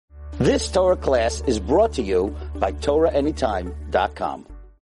This Torah class is brought to you by TorahAnytime.com.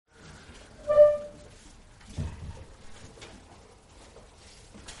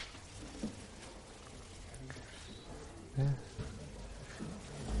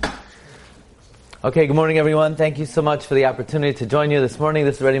 Okay, good morning everyone. Thank you so much for the opportunity to join you this morning.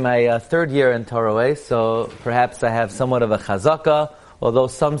 This is already my third year in Torah Way, so perhaps I have somewhat of a chazaka, although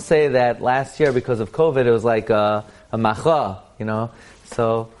some say that last year because of COVID it was like a macha,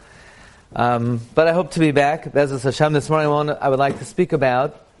 So, but I hope to be back. Be'ezus Hashem, this morning I would like to speak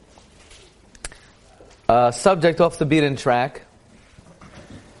about a subject off the beaten track.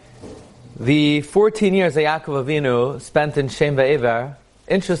 The 14 years that Yaakov Avinu spent in Shem Ve'ever,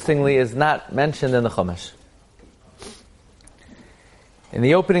 interestingly, is not mentioned in the Chumash. In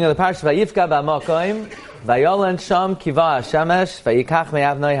the opening of the parsha, Vayifka ba'makoim, Vayolen sham kiva hashemesh, Vayikach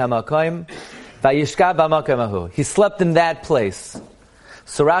me'avnoi ha'makoim, Vayishka ba'makoim ahu. He slept in that place.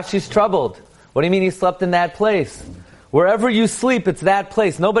 So Rashi's troubled. What do you mean he slept in that place? Wherever you sleep, it's that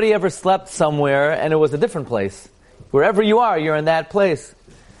place. Nobody ever slept somewhere and it was a different place. Wherever you are, you're in that place.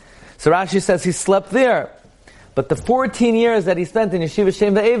 So Rashi says he slept there. But the 14 years that he spent in Yeshiva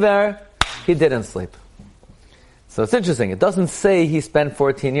Shem Ve'ever, he didn't sleep. So it's interesting. It doesn't say he spent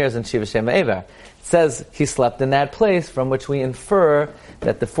 14 years in Yeshiva Shem Ve'ever. It says he slept in that place, from which we infer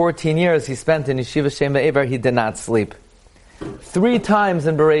that the 14 years he spent in Yeshiva Shem Ve'ever, he did not sleep. 3 times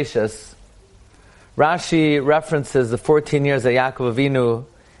in Bereshis, Rashi references the 14 years that Yaakov Avinu.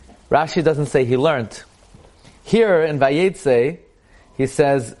 Rashi doesn't say he learned. Here in Vayetze, he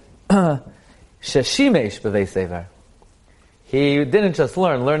says, Sheshimesh b'vei sever. He didn't just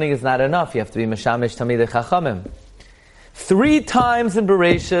learn. Learning is not enough. You have to be Meshamesh Tamidei Chachamim. 3 times in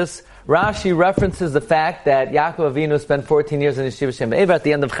Bereshis, Rashi references the fact that Yaakov Avinu spent 14 years in Yeshiva Shem Ve'ever at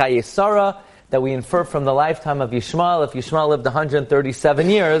the end of Chayei Sarah, that we infer from the lifetime of Yishmael. If Yishmael lived 137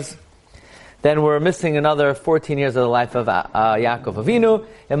 years, then we're missing another 14 years of the life of Yaakov Avinu.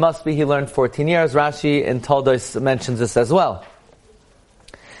 It must be he learned 14 years. Rashi in Toldos mentions this as well.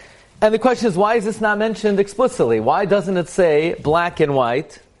 And the question is, why is this not mentioned explicitly? Why doesn't it say, black and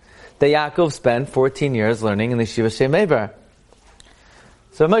white, that Yaakov spent 14 years learning in the Yeshiva Shem Ve'ever?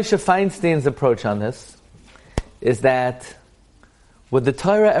 So Moshe Feinstein's approach on this is that, would the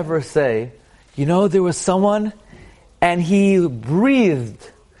Torah ever say, there was someone, and he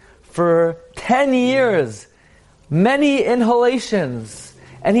breathed for 10 years, many inhalations,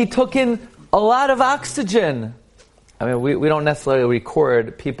 and he took in a lot of oxygen. I mean, we don't necessarily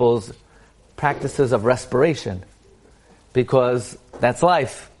record people's practices of respiration, because that's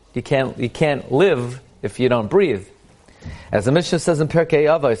life. You can't live if you don't breathe. As the Mishnah says in Pirkei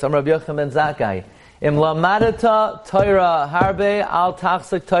Avos, Amar Rabbi Yochanan ben Zakkai, Im lamadata Torah harbe al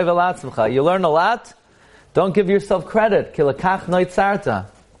tachzik tov elatzmecha. You learn a lot, don't give yourself credit. Ki lekach noitzarta.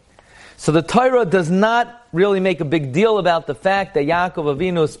 So the Torah does not really make a big deal about the fact that Yaakov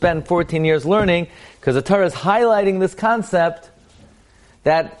Avinu spent 14 years learning, because the Torah is highlighting this concept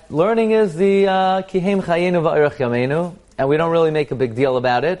that learning is the kihem chayenu va'orech yameinu, and we don't really make a big deal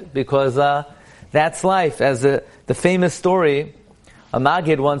about it, because that's life. As the famous story, a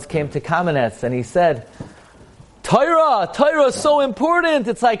Maggid once came to Kamenetz and he said, Torah is so important.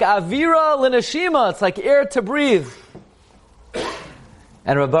 It's like avira l'neshima. It's like air to breathe.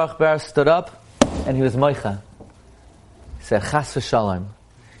 And Rav Baruch Ber stood up and he was moicha. He said, Chas v'shalom,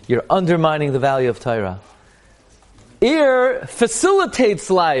 you're undermining the value of Torah. Air facilitates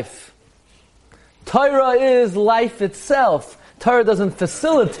life. Torah is life itself. Torah doesn't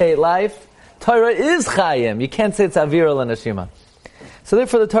facilitate life. Torah is chayim. You can't say it's avira l'neshima. So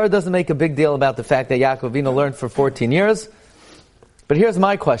therefore the Torah doesn't make a big deal about the fact that Yaakov Avinu learned for 14 years. But here's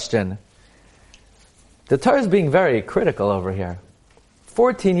my question. The Torah is being very critical over here.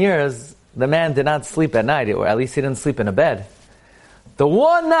 14 years, the man did not sleep at night, or at least he didn't sleep in a bed. The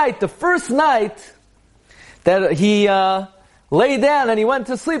one night, the first night, that he lay down and he went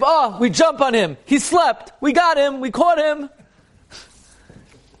to sleep, we jump on him. He slept. We got him. We caught him.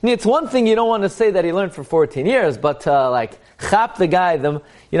 I mean, it's one thing you don't want to say that he learned for 14 years, but chap the guy.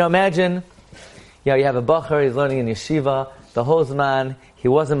 Imagine, you have a bacher, he's learning in yeshiva, the whole zman, he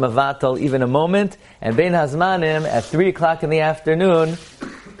wasn't mavatal even a moment, and bein hazmanim, at 3 o'clock in the afternoon,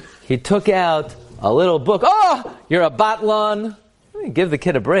 he took out a little book. You're a batlon. Give the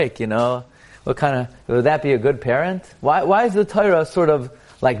kid a break, What kind of, would that be a good parent? Why is the Torah sort of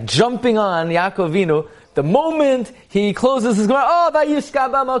like jumping on Yaakov Avinu the moment he closes his Gemara?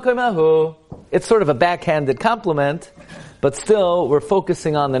 It's sort of a backhanded compliment, but still we're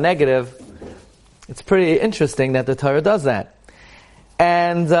focusing on the negative. It's pretty interesting that the Torah does that.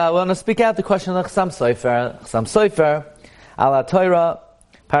 And we want to speak out the question of Chassam Sofer. Chassam Sofer, ala Torah,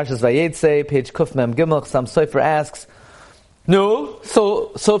 Parshas Vayetze, page Kuf Mem Gimel. Sam Sofer asks, no,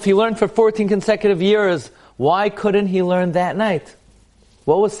 so if he learned for 14 consecutive years, why couldn't he learn that night?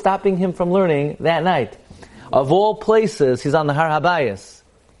 What was stopping him from learning that night? Of all places, he's on the Har Habayis.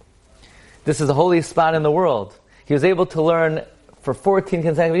 This is the holiest spot in the world. He was able to learn for 14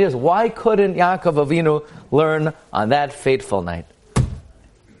 consecutive years. Why couldn't Yaakov Avinu learn on that fateful night?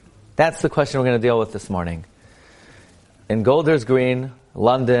 That's the question we're going to deal with this morning. In Golders Green,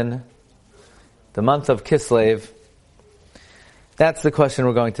 London, the month of Kislev, that's the question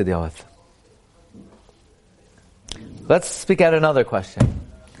we're going to deal with. Let's speak out another question.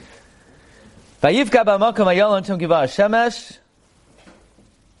 Vayifka b'makom hayolon shom kiva hashemesh.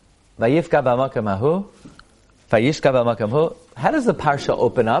 Vayifka b'makom hahu. Vayishka b'makom hu. How does the parsha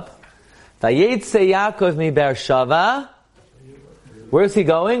open up? Vayetze Yaakov mi Beersheva. Where's he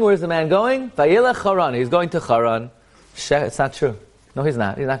going? Where's the man going? Vayelech Haran. He's going to Haran. It's not true. No, he's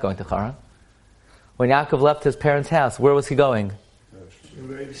not. He's not going to Haran. When Yaakov left his parents' house, where was he going?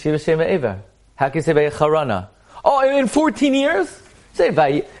 Shiva Shema Ever. How can you say Vayecharana? Oh, in 14 years? Say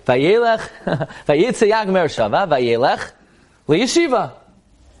Vayelech, Vayetze Yaakov Beersheva, Vayelech LeYeshiva.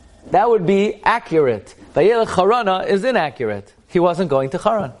 That would be accurate. Vayelech Harana is inaccurate. He wasn't going to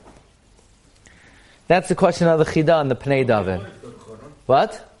Haran. That's the question of the Chidah and the Pnei David.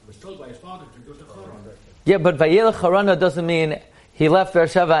 What? He was told by his father to go to Haran. Yeah, but Vayelech Harana doesn't mean he left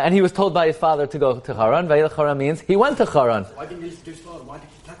Beersheva and he was told by his father to go to Haran. Vayelech Haran means he went to Haran. Why didn't he listen to his father? Why did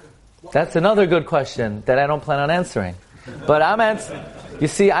he take him? That's another good question that I don't plan on answering. But you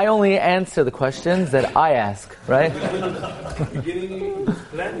see, I only answer the questions that I ask, right? Beginning, he was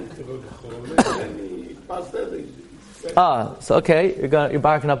planning to go to Haran, and then he passed that. So okay, you're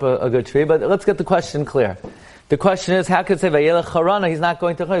barking up a good tree, but let's get the question clear. The question is, how could it say Vayelech Harana? He's not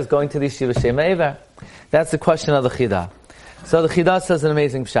going to Haran, he's going to the Yeshiva Shema Ever. That's the question of the Chidah. So the Chidah says an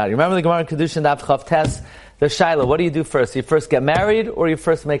amazing pshat. You remember the Gemara in Kedushin Daf Chav Tes? The Shaila, what do you do first? You first get married, or you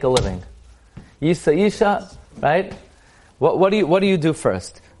first make a living? Yisa Isha, right? What do you do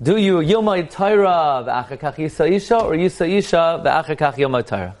first? Do you Yilmai Torah v'achar kach Yisa Isha, or Yisa Isha v'achar kach Yilmai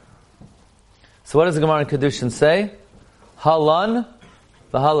Torah? So what does the Gemara in Kedushin say? Halan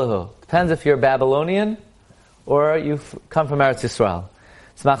v'halahu. Depends if you're Babylonian or you come from Eretz Yisrael.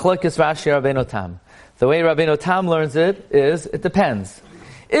 It's Machlokes Rashi Rabbeinu Tam. The way Rabbeinu Tam learns it is, it depends.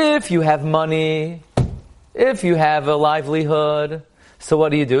 If you have money, if you have a livelihood, so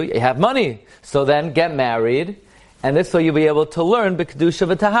what do? You have money. So then get married, and this way you'll be able to learn B'Kedusha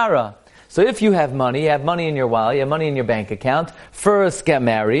V'Tahara. So if you have money in your wallet, you have money in your bank account, first get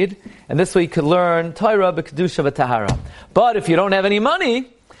married, and this way you could learn Torah B'Kedusha V'Tahara. But if you don't have any money,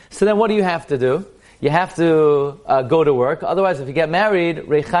 so then what do you have to do? You have to go to work. Otherwise, if you get married,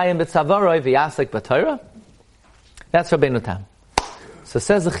 Reichayim B'Tzavaroi V'Yasek B'Torah. That's Rabbeinu Tam. So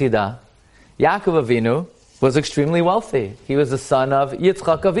says the Chidah, Yaakov Avinu was extremely wealthy. He was the son of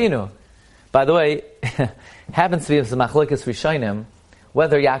Yitzchak Avinu. By the way, happens to be the Machlokes Rishonim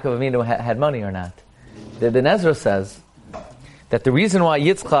whether Yaakov Avinu had money or not. The Ibn Ezra says that the reason why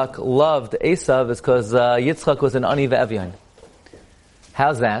Yitzchak loved Esav is because Yitzchak was an ani ve'evyon.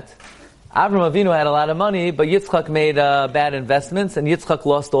 How's that? Avram Avinu had a lot of money, but Yitzchak made bad investments, and Yitzchak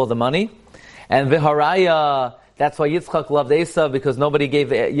lost all the money. And V'haraya, that's why Yitzchak loved Esav, because nobody gave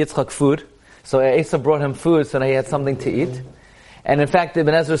Yitzchak food. So Esav brought him food, so now he had something to eat. And in fact,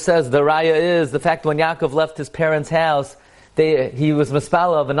 Ibn Ezra says the raya is the fact when Yaakov left his parents' house, he was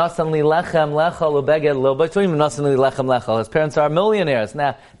mispala v'nasanli lechem lechal ubeged lo b'toim v'nasanli lechem lechal. His parents are millionaires.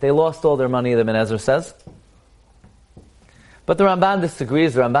 Now they lost all their money. The Ibn Ezra says. But the Ramban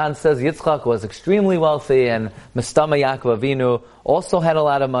disagrees. The Ramban says Yitzchak was extremely wealthy, and Mistama Yaakov Avinu also had a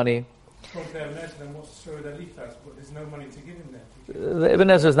lot of money. There's no money to give him there. Ibn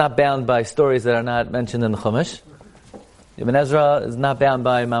Ezra is not bound by stories that are not mentioned in the Chumash. Ibn Ezra is not bound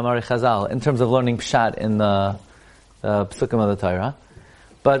by Mamari Chazal in terms of learning Pshat in the Psukim of the Torah.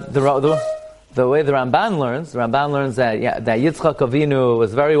 But the way the Ramban learns that Yitzchak Avinu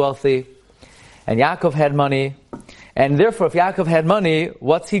was very wealthy, and Yaakov had money, and therefore if Yaakov had money,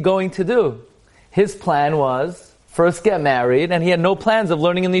 what's he going to do? His plan was first get married, and he had no plans of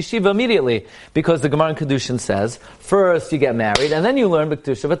learning in the yeshiva immediately, because the Gemara in Kedushin says, first you get married, and then you learn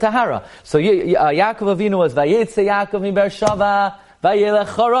B'Kedusha V'Tahara. So Yaakov Avinu was Vayetze Yaakov mi Beersheva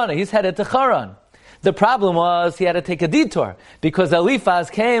Vayelech Haran. He's headed to Haran. The problem was he had to take a detour, because Eliphaz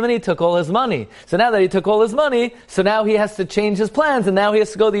came and he took all his money. So now that he took all his money, so now he has to change his plans, and now he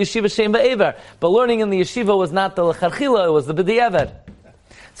has to go to the yeshiva Shem Ba'ever. But learning in the yeshiva was not the L'charchila, it was the B'di'evet.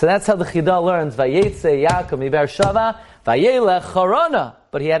 So that's how the Chidah learns, Vayetze Yaakov mi Beersheva, Vayelech Harana.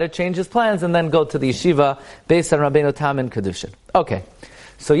 But he had to change his plans and then go to the yeshiva based on Rabbeinu Tam and Kedushin. Okay.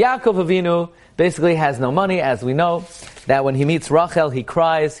 So Yaakov Avinu basically has no money, as we know, that when he meets Rachel, he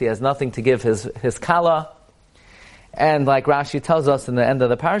cries, he has nothing to give his kala. And like Rashi tells us in the end of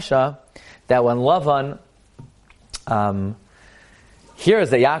the parsha, that when Lavan hears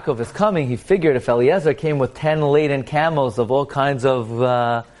that Yaakov is coming, he figured if Eliezer came with 10 laden camels of all kinds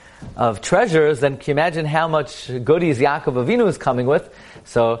of treasures, then can you imagine how much goodies Yaakov Avinu is coming with?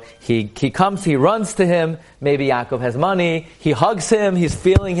 So he comes, he runs to him, maybe Yaakov has money, he hugs him, he's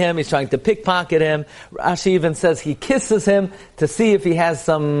feeling him, he's trying to pickpocket him. Rashi even says he kisses him to see if he has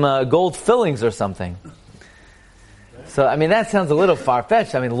some gold fillings or something. So, I mean, that sounds a little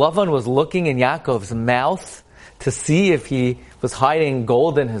far-fetched. I mean, Lavan was looking in Yaakov's mouth to see if he was hiding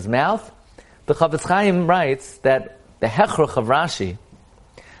gold in his mouth. The Chavetz Chaim writes that the hechrach of Rashi,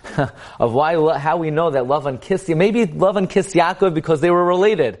 of how we know that Lavan kissed him. Maybe Lavan kissed Yaakov because they were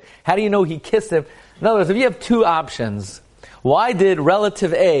related. How do you know he kissed him? In other words, if you have two options, why did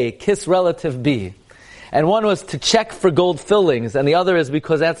relative A kiss relative B? And one was to check for gold fillings, and the other is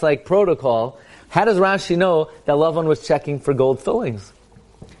because that's like protocol. How does Rashi know that Lavan was checking for gold fillings?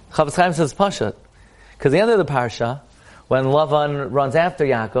 Chavetz Chaim says Pashat. Because the end of the parsha, when Lavan runs after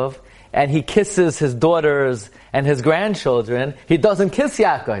Yaakov, and he kisses his daughters and his grandchildren, he doesn't kiss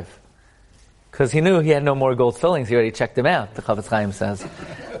Yaakov. Because he knew he had no more gold fillings. He already checked him out, the Chavetz Chaim says.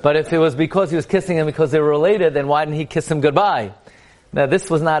 But if it was because he was kissing him because they were related, then why didn't he kiss him goodbye? Now this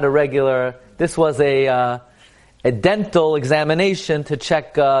was not a regular, this was a dental examination to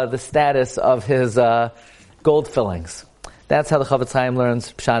check the status of his gold fillings. That's how the Chavetz Chaim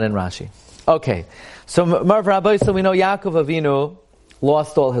learns Pshat and Rashi. Okay, so Marv Rabbi, so we know Yaakov Avinu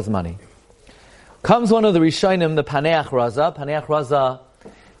lost all his money. Comes one of the Rishonim, the Paneach Raza. Paneach Raza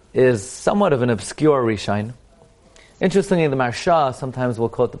is somewhat of an obscure Rishonim. Interestingly, the Marsha sometimes will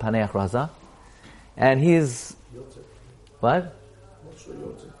quote the Paneach Raza. And he's... What?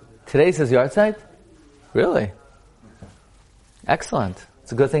 Today's his yahrzeit? Really? Excellent.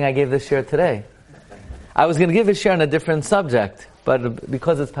 It's a good thing I gave this share today. I was going to give a share on a different subject, but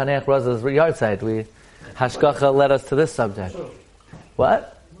because it's Paneach Raza's yahrzeit, Hashgacha led us to this subject.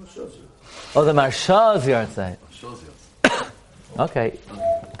 What? Oh, the Marsha's yahrzeit. Okay.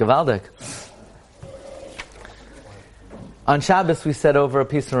 Gewaldig. On Shabbos, we said over a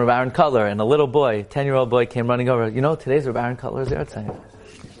piece from Reb Aaron Cutler, and a little boy, 10-year-old boy, came running over. You know, today's Reb Aaron Cutler's yahrzeit.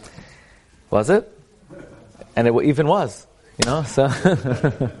 Was it? And it even was. You know, so...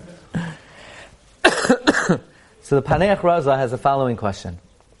 So the Paneach Raza has the following question.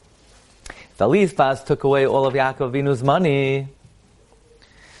 If Eliphaz took away all of Yaakov Avinu's money,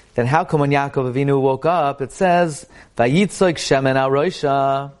 then how come when Yaakov Avinu woke up, it says, Vayitzoik shemen al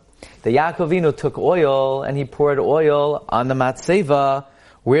roisha, that Yaakov Avinu took oil and he poured oil on the matzeva.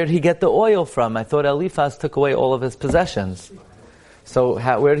 Where did he get the oil from? I thought Eliphaz took away all of his possessions. So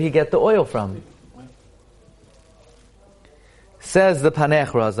where did he get the oil from? Says the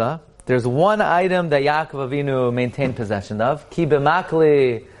Paneach Raza, there's one item that Yaakov Avinu maintained possession of, ki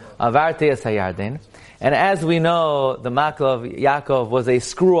b'makli avarti es hayarden. And as we know, the makli of Yaakov was a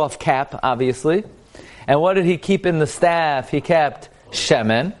screw-off cap, obviously. And what did he keep in the staff? He kept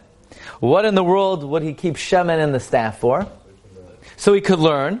shemen. What in the world would he keep shemen in the staff for? So he could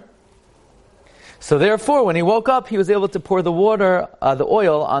learn. So therefore, when he woke up, he was able to pour the water, the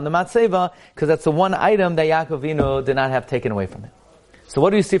oil on the matzeva, because that's the one item that Yaakov Avinu did not have taken away from him. So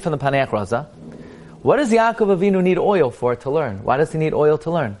what do you see from the Paneach Raza? What does Yaakov Avinu need oil for to learn? Why does he need oil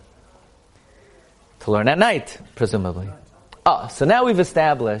to learn? To learn at night, presumably. So now we've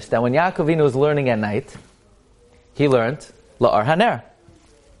established that when Yaakov Avinu was learning at night, he learned La'ar Haner.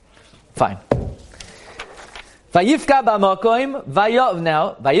 Fine. Vayifka b'makoim,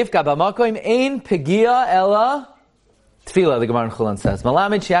 now, Vayifka b'makoim, ein pegia ela tefillah, the Gemara in Chulin says.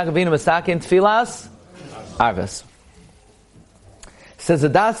 Malamid Yaakov Avinu masakin tefilas arvis. Says the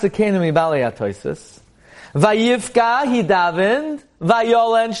Das Kenim Ibalei Atoisus. Vayifka, he davened.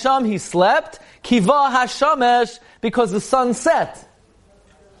 Vayolen sham, he slept. Kiva hashamesh, because the sun set.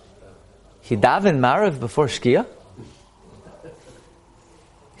 He davened Marav before Shkia?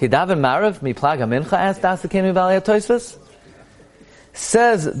 He davened Marav miplaga mincha, asked Das Kenim Ibalei Atoisus.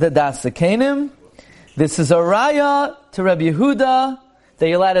 Says the Das Kenim, this is a raya to Rabbi Yehuda that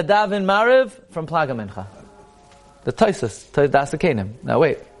you're allowed to daven Marav from plaga mincha. The Tosfos, Das Kenim. Now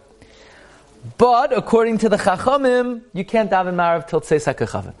wait. But according to the Chachamim, you can't daven Marav till Tzeisak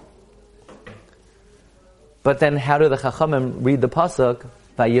Kechavim. But then how do the Chachamim read the pasuk?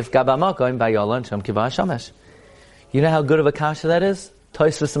 Vayifka b'makom vayolan sham kiva hashamesh. You know how good of a kasha that is?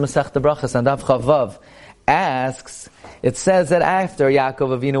 Tosfos in Masechta Brachos and Daf Chavav asks. It says that after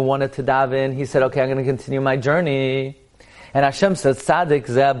Yaakov Avinu wanted to daven, he said, "Okay, I'm going to continue my journey." And Hashem says, Tzadik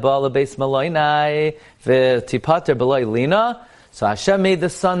zeh ba lebeis Meloinai v'tipater b'loi lina. So Hashem made the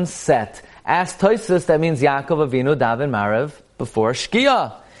sun set. Ask Tosfos, that means Yaakov Avinu daven Maariv before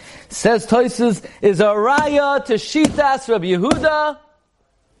Shkia. Says Tosfos, is a raya to Shitas Rabbi Yehuda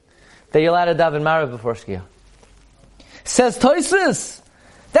that you're allowed to daven Maariv before Shkia. Says Tosfos,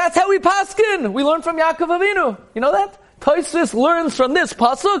 that's how we paskin. We learn from Yaakov Avinu. You know that? Tosfos learns from this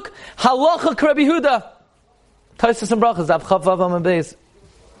pasuk, halacha Rabbi Yehuda. Tosfos and brachas, Av Chav Vav Amud Beis.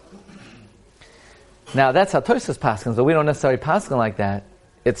 Now that's how Tosfos paskins, but we don't necessarily paskin like that.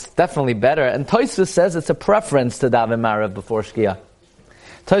 It's definitely better. And Tosfos says it's a preference to daven Maariv before Shkia.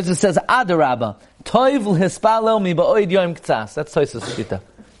 Tosfos says, Adarabba, Toiv l'hispalel mi ba'oid yom k'tzas. That's Tosfos shita.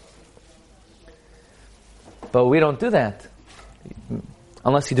 But we don't do that.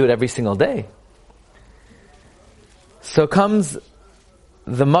 Unless you do it every single day. So comes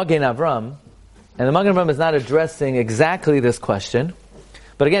the Magen Avram, and the Magen Avram is not addressing exactly this question.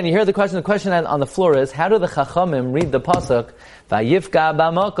 But again, you hear the question on the floor is, how do the Chachamim read the pasuk, Vayifka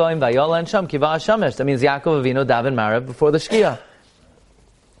b'makom vayolan sham kiva hashamesh? That means Yaakov Avinu daven Maariv before the Shkia.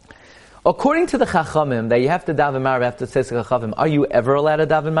 According to the Chachamim, that you have to daven Maariv after the Tzeitzei Chachamim, are you ever allowed to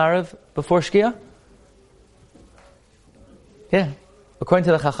daven Maariv before Shkia? Yeah. According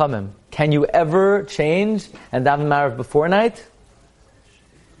to the Chachamim, can you ever change and daven Maariv before night?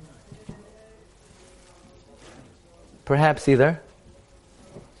 Perhaps either.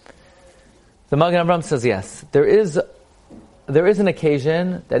 The Magen Avram says yes. There is an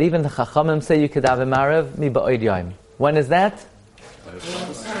occasion that even the Chachamim say you could daven Maariv mi ba'od yom. When is that?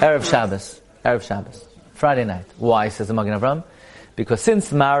 Erev Shabbos. Erev Shabbos. Friday night. Why, says the Magen Avram? Because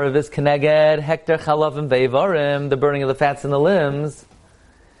since Maariv is keneged hekter chalavim ve'varim, the burning of the fats in the limbs,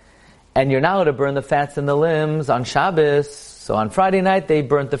 and you're not allowed to burn the fats in the limbs on Shabbos, so on Friday night they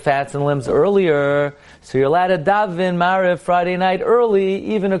burnt the fats and limbs earlier, so you're allowed to daven Maariv Friday night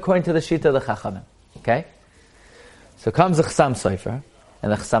early, even according to the Shita of the Chachamim. Okay? So comes the Chassam Sofer,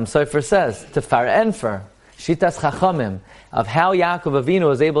 and the Chassam Sofer says, to Far'enfer, Shitas Chachamim, of how Yaakov Avinu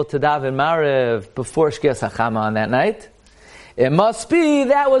was able to daven Maariv before Shkias Hachama on that night, it must be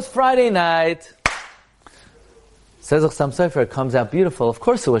that was Friday night. Says the Chassam Sofer, it comes out beautiful. Of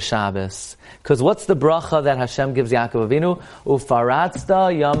course it was Shabbos. Because what's the bracha that Hashem gives Yaakov Avinu?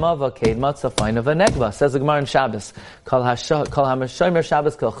 Ufaratzta yama v'keid matzah fayna v'negva. Says the Gemara in Shabbos. Kol ha-shomer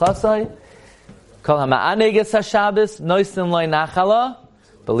Shabbos kol chasai. Kol ha-ma'aneges ha-Shabbos. Noisim loy nachala.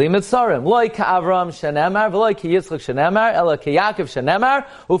 B'li mitzarim. Loy ka-Avram shenemar. V'loy ki-Yitzchak shenemar. Ela ki-Yaakov shenemar.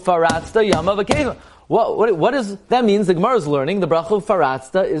 Ufaratzta yama v'keid. What is that means? The Gemara is learning the bracha of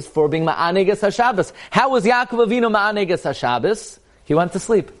Faratzta is for being ma'aneges HaShabbos. How was Yaakov Avinu ma'aneges HaShabbos? He went to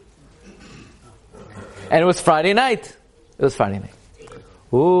sleep. And it was Friday night. It was Friday night.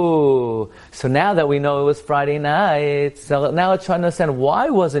 Ooh. So now that we know it was Friday night, so now let's try to understand why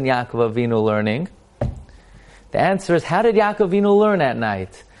wasn't Yaakov Avinu learning? The answer is, how did Yaakov Avinu learn at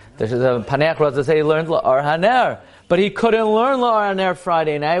night? There's a Paneach Raza say he learned La'or HaNer. But he couldn't learn La'or HaNer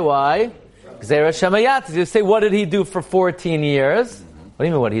Friday night. Why? Gzeira Shemayat. You say, what did he do for 14 years? What do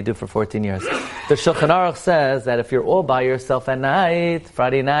you mean, what did he do for 14 years? The Shulchan Aruch says that if you're all by yourself at night,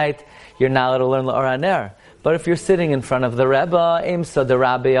 Friday night, you're not allowed to learn La'or HaNer. But if you're sitting in front of the Rebbe, Imsa de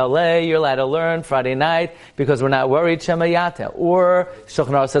Rabbi Alei, you're allowed to learn Friday night because we're not worried Shemayat. Or Shulchan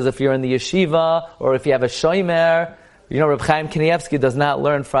Aruch says if you're in the yeshiva, or if you have a shomer, you know, Reb Chaim Kanievsky does not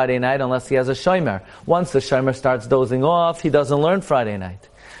learn Friday night unless he has a shomer. Once the shomer starts dozing off, he doesn't learn Friday night.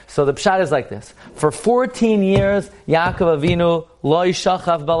 So the pshat is like this. For 14 years, Yaakov Avinu lo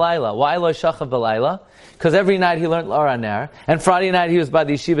yishachav balayla. Why lo yishachav balayla? Because every night he learned La'or HaNer, and Friday night he was by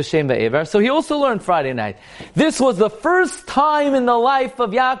the Yeshiva Shem Be'ever, so he also learned Friday night. This was the first time in the life of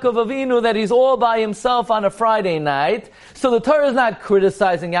Yaakov Avinu that he's all by himself on a Friday night. So the Torah is not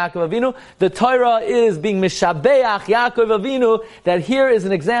criticizing Yaakov Avinu. The Torah is being mishabeach Yaakov Avinu, that here is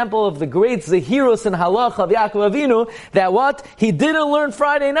an example of the great zehirus and halach of Yaakov Avinu, that what? He didn't learn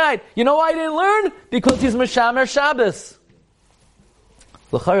Friday night. You know why he didn't learn? Because he's Mishamer Shabbos.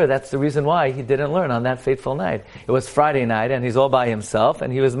 L'chara, that's the reason why he didn't learn on that fateful night. It was Friday night, and he's all by himself,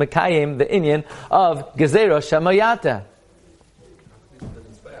 and he was Mekayim, the inyan of Gezerah Shemayata.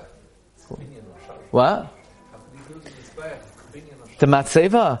 What? The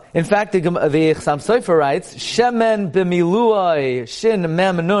Matzeva. In fact, the Chassam Sofer writes, Shemen b'miluai, Shin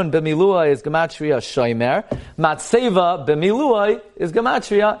Mem Nun b'miluai is Gematria Shomer. Matzeva b'miluai is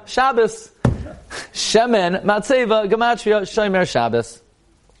Gematria Shabbos. Shemen, Matzeva, Gematria Shomer Shabbos.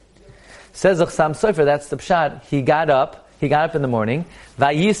 Says the Chassam Sofer, that's the pshat. He got up in the morning.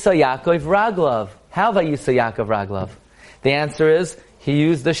 Vayisa Yaakov Raglav. How Vayisa Yaakov Raglav? The answer is, he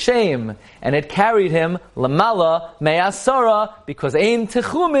used the shame, and it carried him lamala me'asara, because ein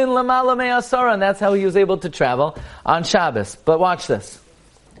techumin lamala me'asara, and that's how he was able to travel on Shabbos. But watch this.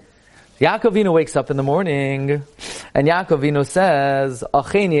 Yaakov Avinu wakes up in the morning, and Yaakov Avinu says,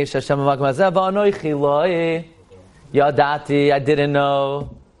 "Achein yesh Hashem b'makom hazeh v'anochi lo yadati." I didn't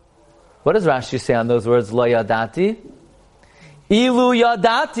know. What does Rashi say on those words? Lo yadati. Ilu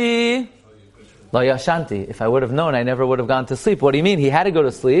yadati. Lo yashanti. If I would have known, I never would have gone to sleep. What do you mean? He had to go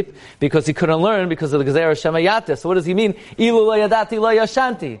to sleep because he couldn't learn because of the Gezerah Shema Yateh. So what does he mean? Ilu lo yadati lo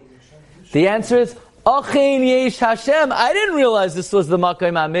yashanti. The answer is, Achein yesh Hashem. I didn't realize this was the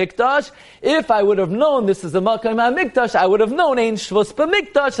Makom HaMikdash. If I would have known this is the Makom HaMikdash, I would have known Ein Shvus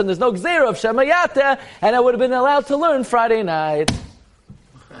B'Mikdash, and there's no Gezerah of Shema Yateh, and I would have been allowed to learn Friday night.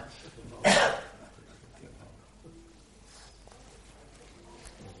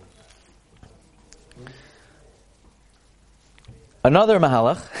 Another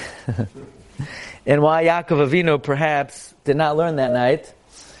mahalach, and why Yaakov Avinu perhaps did not learn that night,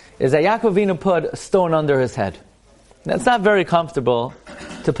 is that Yaakov Avinu put a stone under his head. Now, it's not very comfortable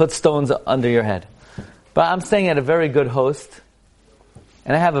to put stones under your head. But I'm staying at a very good host,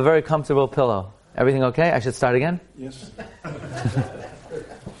 and I have a very comfortable pillow. Everything okay? I should start again? Yes.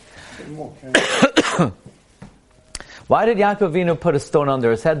 Why did Yaakov Avinu put a stone under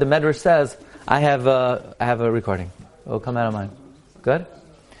his head? The Medrash says, I have a recording. It will come out of mine. Good?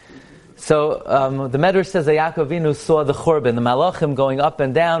 So, the Medrash says that Yaakov Avinu saw the Churban. The Malachim going up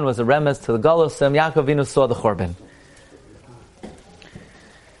and down was a remez to the Golosim. Yaakov Avinu saw the Churban.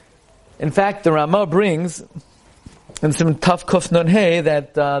 In fact, the Ramah brings in some Tav Kuf Nun Hey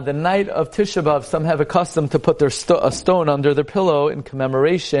that the night of Tisha B'Av, some have a custom to put a stone under their pillow in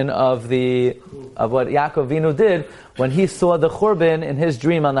commemoration of what Yaakov Avinu did when he saw the Churban in his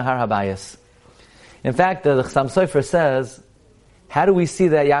dream on the Har HaBayis. In fact, the Chassam Sofer says, how do we see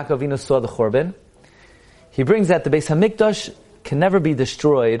that Yaakov Avinu saw the Churban? He brings that the Beis HaMikdash can never be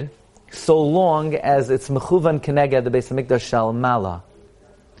destroyed so long as it's mechuvan keneged the Beis HaMikdash shal mala.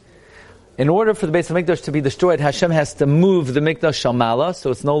 In order for the Beis HaMikdash to be destroyed, Hashem has to move the Mikdash shal mala,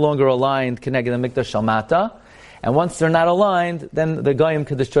 so it's no longer aligned keneged the Mikdash shal mata. And once they're not aligned, then the Goyim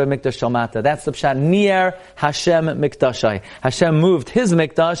can destroy Mikdash shal mata. That's the pshat, Nier Hashem Mikdashai. Hashem moved his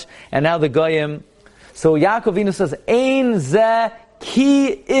Mikdash, and now the Goyim. So Yaakov Avinu says, Ein zeh ki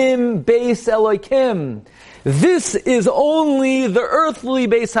im beis Elokim. This is only the earthly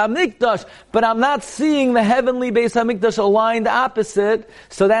Beis HaMikdash, but I'm not seeing the heavenly Beis HaMikdash aligned opposite,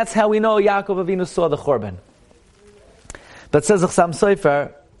 so that's how we know Yaakov Avinu saw the Churban. But says the Chassam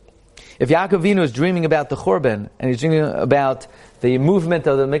Sofer, if Yaakov Avinu is dreaming about the Churban, and he's dreaming about the movement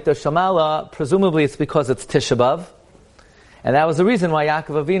of the Mikdash Shamala, presumably it's because it's Tisha B'Av. And that was the reason why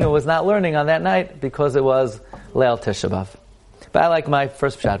Yaakov Avinu was not learning on that night, because it was Leil Tisha B'Av. But I like my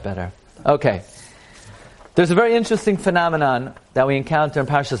first pshat better. Okay. There's a very interesting phenomenon that we encounter in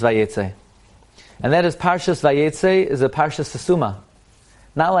Parshas Vayetze. And that is Parshas Vayetze is a Parshas Sesuma.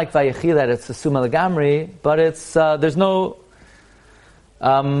 Not like Vayechi that it's Sesuma Legamri, but it's, there's no,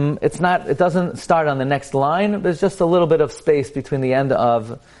 it doesn't start on the next line. There's just a little bit of space between the end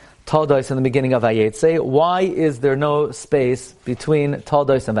of Toldos and the beginning of Vayetze. Why is there no space between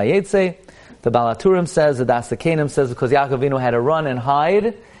Toldos and Vayetze? The Baal HaTurim says, the Das HaKenim says, because Yaakov Avinu had to run and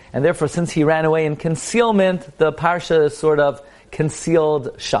hide, and therefore since he ran away in concealment, the Parsha is sort of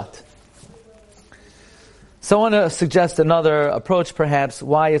concealed shut. So I want to suggest another approach perhaps,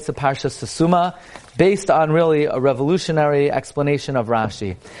 why it's a Parsha Sesuma, based on really a revolutionary explanation of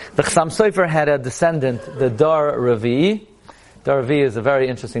Rashi. The Chassam Sofer had a descendant, the Dar Revi'i. Dar Revi'i is a very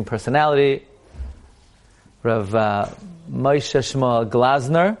interesting personality, Rav Moshe Shmuel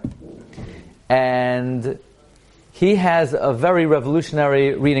Glasner, and he has a very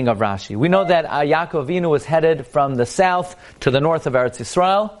revolutionary reading of Rashi. We know that Yaakov Avinu was headed from the south to the north of Eretz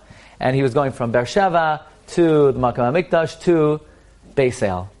Yisrael, and he was going from Beersheva to the Makom HaMikdash to Beis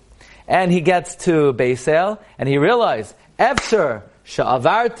El. And he gets to Beis El, and he realized, Efsher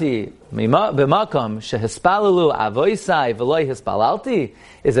she'avarti b'makom shehispalalu avoisai v'loi hispalalti.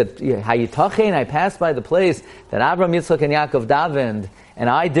 Is it hayitachein? I passed by the place that Abraham, Yitzchak, and Yaakov davened, and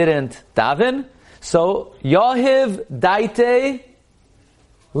I didn't daven. So Yahiv daite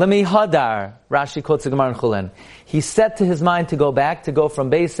lemi hadar. Rashi quotes the Gemara in Chulin. He set to his mind to go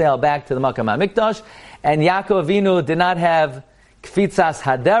from Beis El back to the Makom HaMikdash, and Yaakov Avinu did not have kvitzas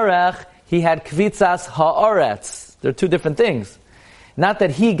haderech. He had kvitzas haaretz. They're two different things. Not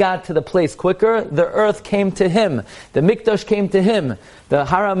that he got to the place quicker, the earth came to him. The Mikdash came to him. The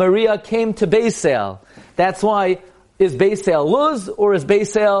Hara Maria came to Beis El. That's why, is Beis El Luz, or is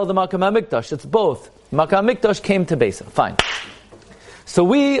Beis El the Makom HaMikdash? It's both. Makom HaMikdash came to Beis El. Fine. So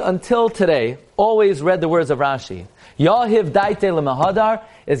we, until today, always read the words of Rashi. Yahiv daite lemahadar,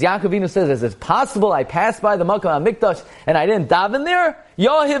 as Yaakov Avinu says, is it possible I passed by the Makom HaMikdash and I didn't daven there?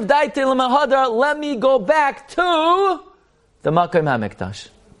 Yahiv daite lemahadar, let me go back to the Makom HaMikdash.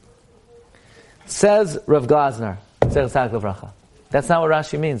 Says Rav Glasner. That's not what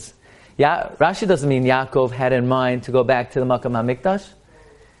Rashi means. Rashi doesn't mean Yaakov had in mind to go back to the Makom HaMikdash.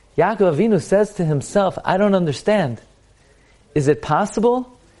 Yaakov Avinu says to himself, I don't understand. Is it possible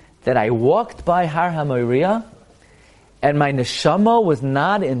that I walked by Har HaMoriah and my neshama was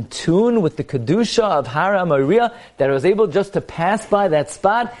not in tune with the kedusha of Har HaMoriah, that I was able just to pass by that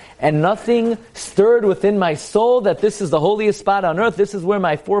spot and nothing stirred within my soul that this is the holiest spot on earth, this is where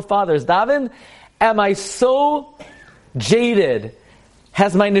my forefathers daven? Am I so jaded?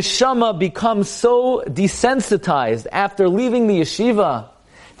 Has my neshama become so desensitized after leaving the yeshiva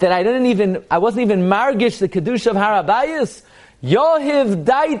that I wasn't even margish the kedusha of Har HaBayis? Yohiv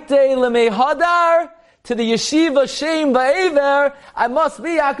daite lemehadar, to the yeshiva shem va'ever. I must be,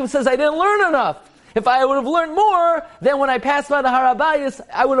 Yaakov says, I didn't learn enough. If I would have learned more, then when I passed by the Har HaBayis,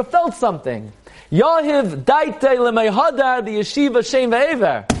 I would have felt something. Yohiv daite lemehadar, the yeshiva shem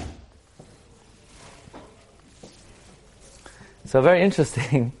va'ever. So very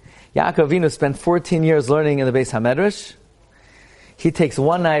interesting. Yaakov Avinu spent 14 years learning in the Beis HaMedrash. He takes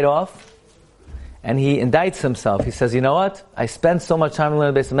one night off, and he indicts himself. He says, you know what? I spent so much time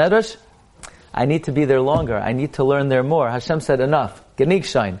learning the Beis HaMedrash, I need to be there longer. I need to learn there more. Hashem said, enough.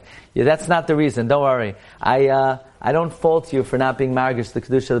 Genikshine. Yeah, that's not the reason. Don't worry. I don't fault you for not being margish the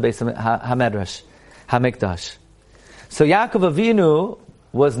Kedusha of the Beis HaMedrash, HaMikdash. So Yaakov Avinu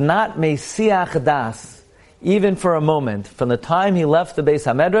was not Mesiach Das, even for a moment, from the time he left the Beis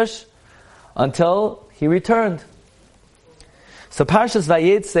HaMedrash until he returned. So Parshas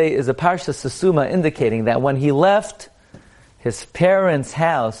Vayetze is a Parshas Sesuma indicating that when he left his parents'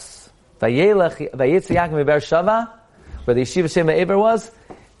 house, Vayetze Yaakov Be'er-Shava, where the Yeshiva Shem Eber was,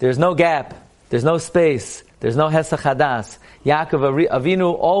 there's no gap, there's no space, there's no Hesach Hadas. Yaakov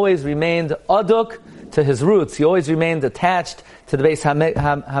Avinu always remained aduk to his roots. He always remained attached to the Beis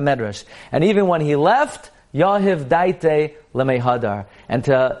HaMedrash. And even when he left, Yahiv daite lemehadar, and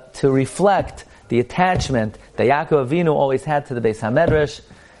to reflect the attachment that Yaakov Avinu always had to the Beis HaMedrash,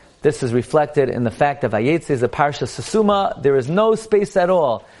 this is reflected in the fact that Vayetze is a Parsha Sesuma. There is no space at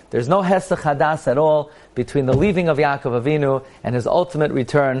all. There's no Hesach Hadas at all between the leaving of Yaakov Avinu and his ultimate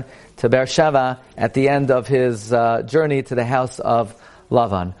return to Beersheva at the end of his journey to the house of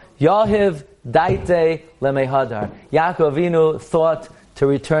Lavan. Yahiv daite lemehadar. Yaakov Avinu thought to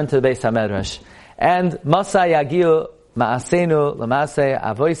return to the Beis HaMedrash. And Masa Yagiu Ma'asenu L'Masei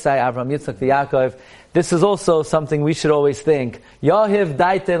Avoisai Avram Yitzchak V'Yakov. This is also something we should always think. Yahiv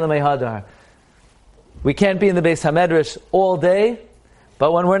daite lemehadar. We can't be in the Beis HaMedrash all day,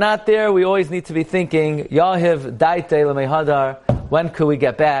 but when we're not there, we always need to be thinking, Yahiv daite lemehadar. When could we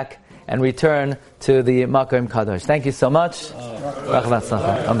get back and return to the Makom Kadosh? Thank you so much.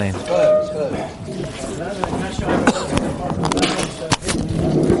 Amen.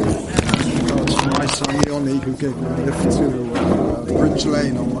 My son Yoni, who gave me a lift to Bridge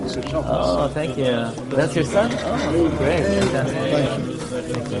Lane on Motzei Shabbos. Oh, thank you. That's your son? Oh, great.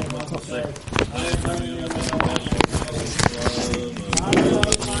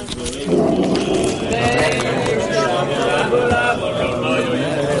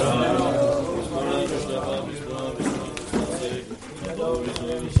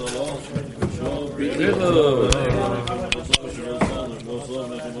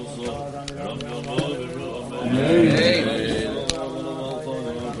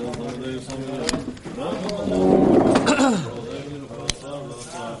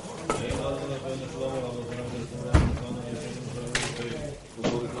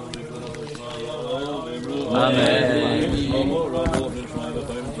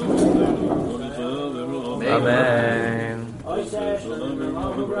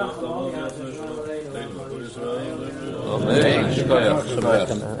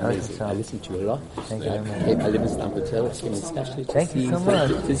 I listen to you a lot. Thank you very much. I live in Stamford Hill, especially to Thank you so much.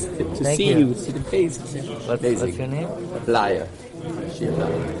 To Thank see you. you, see the face. What's your name? Liar.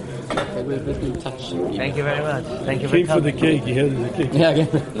 We'll touch you. Thank you very much. Thank you for Came for the coming. cake, he had the cake. Yeah, again.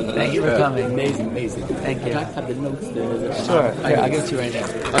 Thank you for coming. Amazing. Thank you. I'd like to have the notes there. Sure. Here, I'll give it to you right now. Oh,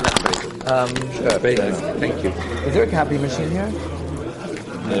 that's great. Sure, very nice. Thank you. Is there a copy machine here?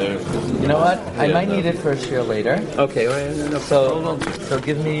 You know what? I might need it for a share later. Okay, well, So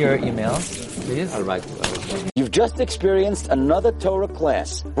give me your email, please. All right. You've just experienced another Torah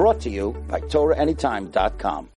class brought to you by TorahAnytime.com.